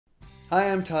Hi,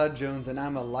 I'm Todd Jones, and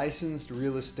I'm a licensed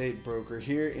real estate broker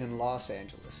here in Los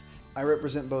Angeles. I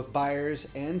represent both buyers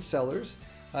and sellers.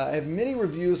 I have many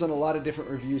reviews on a lot of different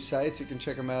review sites. You can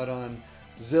check them out on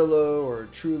Zillow or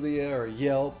Trulia or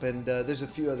Yelp, and there's a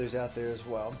few others out there as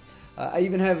well. I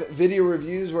even have video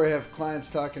reviews where I have clients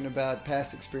talking about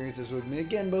past experiences with me.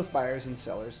 Again, both buyers and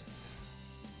sellers.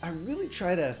 I really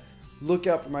try to look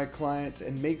out for my clients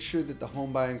and make sure that the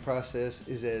home buying process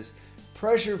is as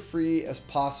pressure-free as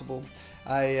possible.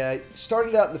 I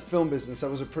started out in the film business. I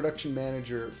was a production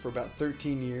manager for about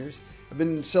 13 years. I've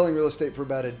been selling real estate for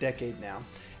about a decade now.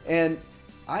 And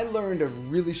I learned a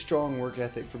really strong work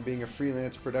ethic from being a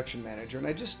freelance production manager. And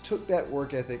I just took that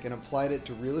work ethic and applied it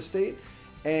to real estate.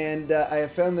 And I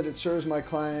have found that it serves my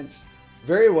clients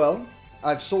very well.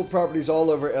 I've sold properties all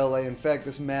over LA. In fact,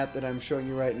 this map that I'm showing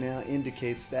you right now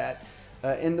indicates that.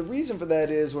 And the reason for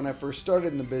that is when I first started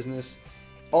in the business,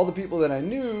 all the people that I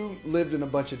knew lived in a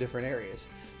bunch of different areas.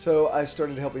 So I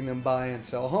started helping them buy and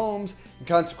sell homes, and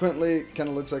consequently, it kind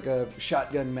of looks like a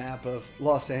shotgun map of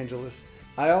Los Angeles.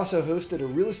 I also hosted a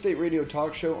real estate radio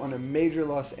talk show on a major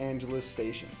Los Angeles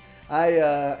station. I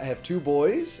have 2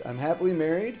 boys. I'm happily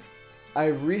married.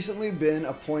 I've recently been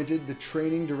appointed the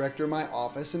training director of my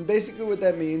office, and basically what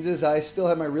that means is I still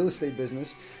have my real estate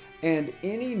business, and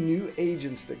any new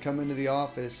agents that come into the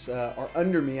office are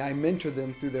under me. I mentor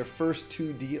them through their first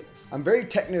 2 deals. I'm very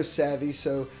techno savvy,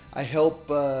 so I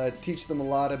help teach them a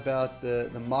lot about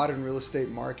the modern real estate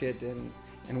market and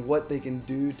what they can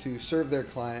do to serve their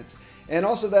clients. And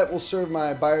also that will serve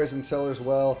my buyers and sellers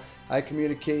well. I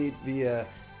communicate via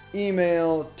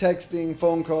email, texting,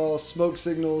 phone calls, smoke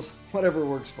signals, whatever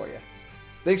works for you.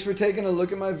 Thanks for taking a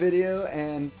look at my video,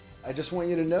 and I just want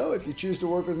you to know, if you choose to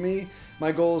work with me,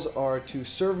 my goals are to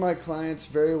serve my clients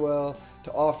very well,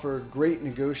 to offer great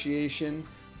negotiation,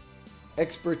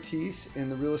 expertise in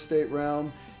the real estate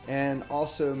realm, and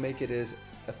also make it as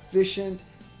efficient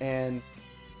and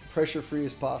pressure-free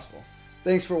as possible.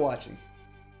 Thanks for watching.